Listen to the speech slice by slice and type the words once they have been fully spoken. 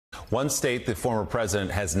One state the former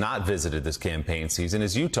president has not visited this campaign season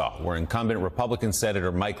is Utah, where incumbent Republican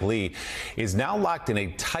Senator Mike Lee is now locked in a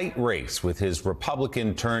tight race with his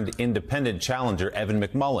Republican-turned-independent challenger, Evan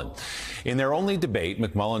McMullin. In their only debate,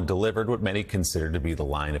 McMullin delivered what many consider to be the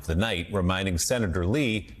line of the night, reminding Senator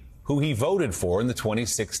Lee who he voted for in the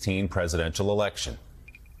 2016 presidential election.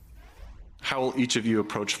 How will each of you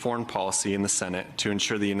approach foreign policy in the Senate to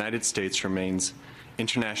ensure the United States remains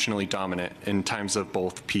internationally dominant in times of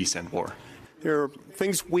both peace and war? There are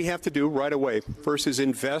things we have to do right away. First is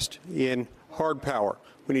invest in hard power.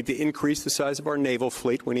 We need to increase the size of our naval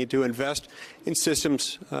fleet. We need to invest in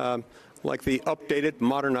systems like the updated,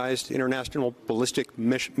 modernized International Ballistic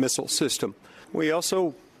Missile System. We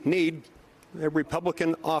also need a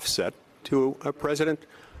Republican offset to a president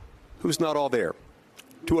who's not all there,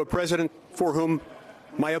 to a president for whom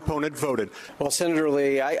my opponent voted. Well, Senator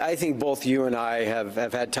Lee, I think both you and I have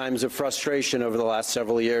had times of frustration over the last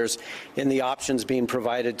several years in the options being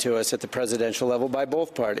provided to us at the presidential level by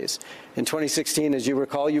both parties. In 2016, as you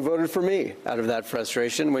recall, you voted for me out of that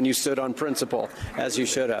frustration when you stood on principle, as you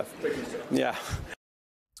should have. Yeah.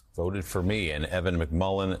 Voted for me, and Evan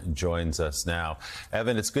McMullin joins us now.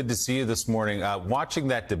 Evan, it's good to see you this morning. Watching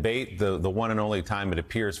that debate, the one and only time it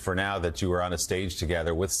appears for now that you were on a stage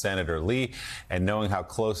together with Senator Lee, and knowing how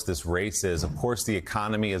close this race is, of course, the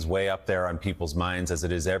economy is way up there on people's minds, as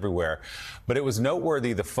it is everywhere. But it was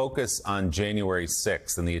noteworthy the focus on January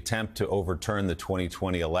 6th and the attempt to overturn the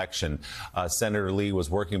 2020 election. Senator Lee was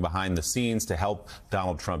working behind the scenes to help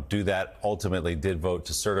Donald Trump do that, ultimately did vote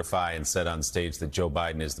to certify and said on stage that Joe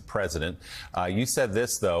Biden is the president. You said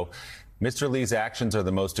this, though: Mr. Lee's actions are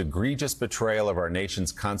the most egregious betrayal of our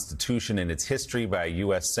nation's Constitution and its history by a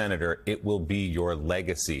U.S. senator. It will be your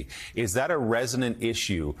legacy. Is that a resonant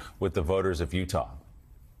issue with the voters of Utah?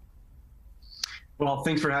 Well,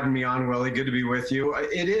 thanks for having me on, Willie. Good to be with you.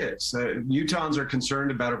 It is. Utahns are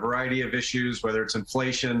concerned about a variety of issues, whether it's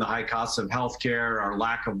inflation, the high costs of health care, our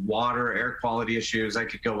lack of water, air quality issues. I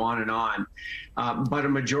could go on and on. But a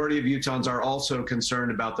majority of Utahns are also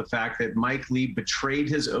concerned about the fact that Mike Lee betrayed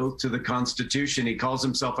his oath to the Constitution. He calls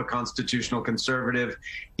himself a constitutional conservative.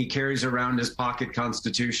 He carries around his pocket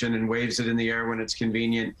Constitution and waves it in the air when it's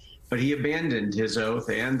convenient. But he abandoned his oath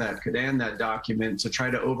and that document to try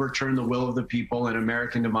to overturn the will of the people in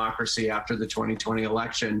American democracy after the 2020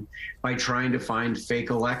 election by trying to find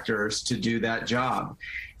fake electors to do that job.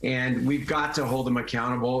 And we've got to hold them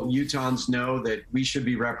accountable. Utahns know that we should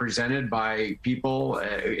be represented by people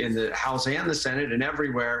in the House and the Senate and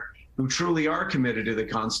everywhere who truly are committed to the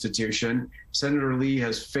Constitution. Senator Lee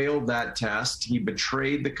has failed that test. He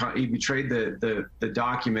betrayed the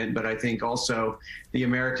document, but I think also the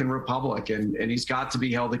American Republic, and he's got to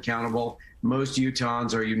be held accountable. Most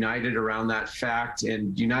Utahns are united around that fact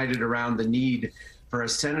and united around the need for a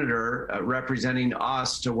senator representing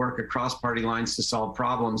us to work across party lines to solve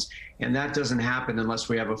problems. And that doesn't happen unless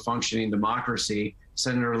we have a functioning democracy.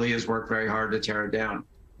 Senator Lee has worked very hard to tear it down.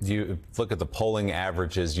 You look at the polling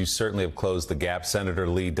averages, you certainly have closed the gap. Senator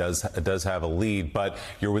Lee does have a lead, but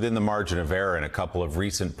you're within the margin of error in a couple of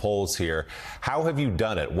recent polls here. How have you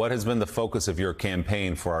done it? What has been the focus of your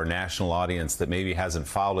campaign for our national audience that maybe hasn't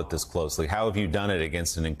followed it this closely? How have you done it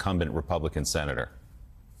against an incumbent Republican senator?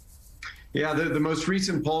 Yeah, the most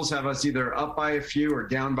recent polls have us either up by a few or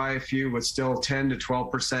down by a few, with still 10 to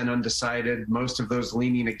 12% undecided, most of those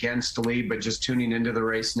leaning against Lee, but just tuning into the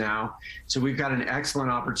race now. So we've got an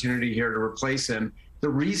excellent opportunity here to replace him. The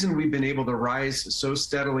reason we've been able to rise so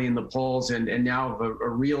steadily in the polls and now have a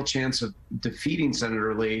real chance of defeating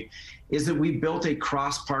Senator Lee is that we built a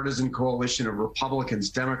cross-partisan coalition of Republicans,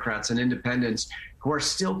 Democrats, and independents who are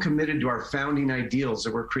still committed to our founding ideals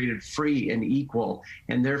that were created free and equal.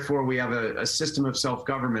 And therefore, we have a system of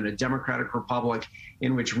self-government, a democratic republic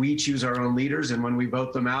in which we choose our own leaders. And when we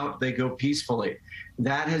vote them out, they go peacefully.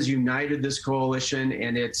 That has united this coalition,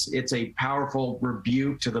 and it's a powerful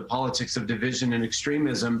rebuke to the politics of division and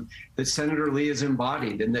extremism that Senator Lee has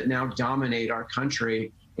embodied and that now dominate our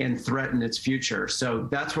country and threaten its future. So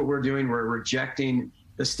that's what we're doing. We're rejecting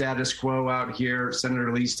the status quo out here.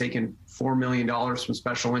 Senator Lee's taken $4 million from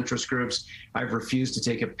special interest groups. I've refused to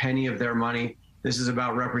take a penny of their money. This is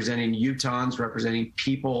about representing Utahns, representing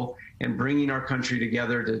people, and bringing our country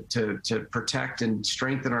together to protect and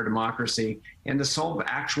strengthen our democracy and to solve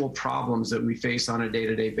actual problems that we face on a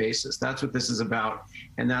day-to-day basis. That's what this is about,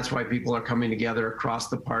 and that's why people are coming together across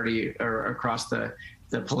the party or across the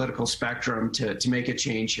political spectrum to make a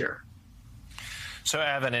change here. So,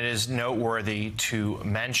 Evan, it is noteworthy to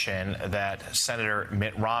mention that Senator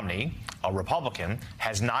Mitt Romney, a Republican,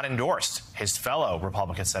 has not endorsed his fellow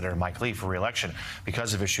Republican Senator Mike Lee for re-election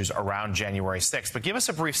because of issues around January 6th. But give us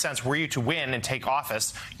a brief sense, were you to win and take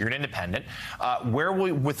office, you're an independent, where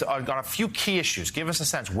will, on a few key issues, give us a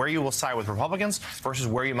sense where you will side with Republicans versus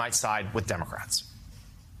where you might side with Democrats.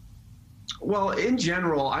 Well, in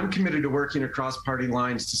general, I'm committed to working across party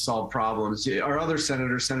lines to solve problems. Our other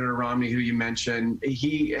senator, Senator Romney, who you mentioned,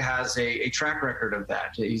 he has a track record of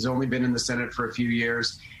that. He's only been in the Senate for a few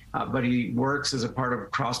years, but he works as a part of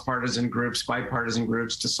cross-partisan groups, bipartisan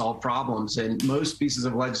groups to solve problems. And most pieces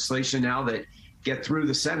of legislation now that get through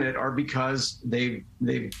the Senate are because they've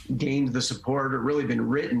gained the support or really been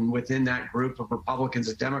written within that group of Republicans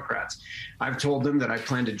and Democrats. I've told them that I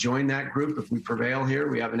plan to join that group if we prevail here.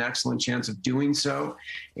 We have an excellent chance of doing so.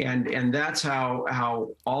 And that's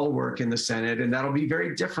how I'll work in the Senate. And that'll be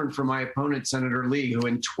very different from my opponent, Senator Lee, who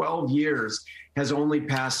in 12 years has only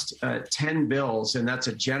passed 10 bills, and that's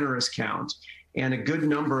a generous count. And a good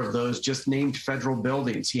number of those just named federal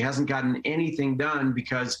buildings. He hasn't gotten anything done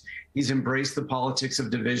because he's embraced the politics of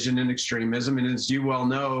division and extremism. And as you well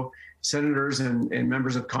know, senators and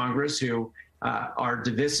members of Congress who are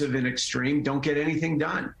divisive and extreme don't get anything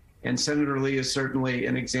done. And Senator Lee is certainly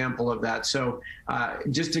an example of that. So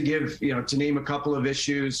just to give, to name a couple of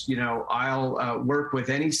issues, I'll work with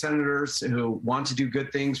any senators who want to do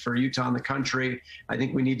good things for Utah and the country. I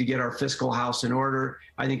think we need to get our fiscal house in order.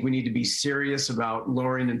 I think we need to be serious about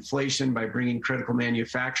lowering inflation by bringing critical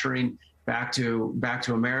manufacturing back to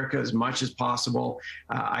America as much as possible.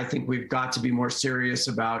 I think we've got to be more serious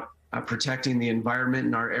about protecting the environment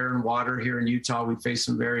and our air and water here in Utah. We face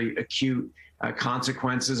some very acute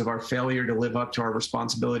consequences of our failure to live up to our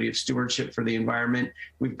responsibility of stewardship for the environment.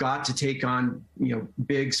 We've got to take on,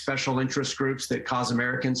 big special interest groups that cause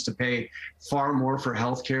Americans to pay far more for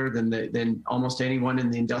health care than almost anyone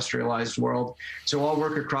in the industrialized world. So I'll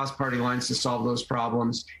work across party lines to solve those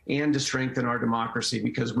problems and to strengthen our democracy,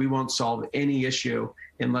 because we won't solve any issue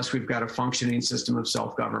unless we've got a functioning system of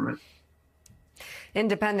self-government.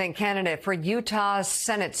 Independent candidate for Utah's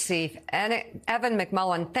Senate seat, Evan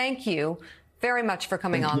McMullin, thank you very much for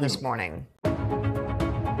coming on this morning.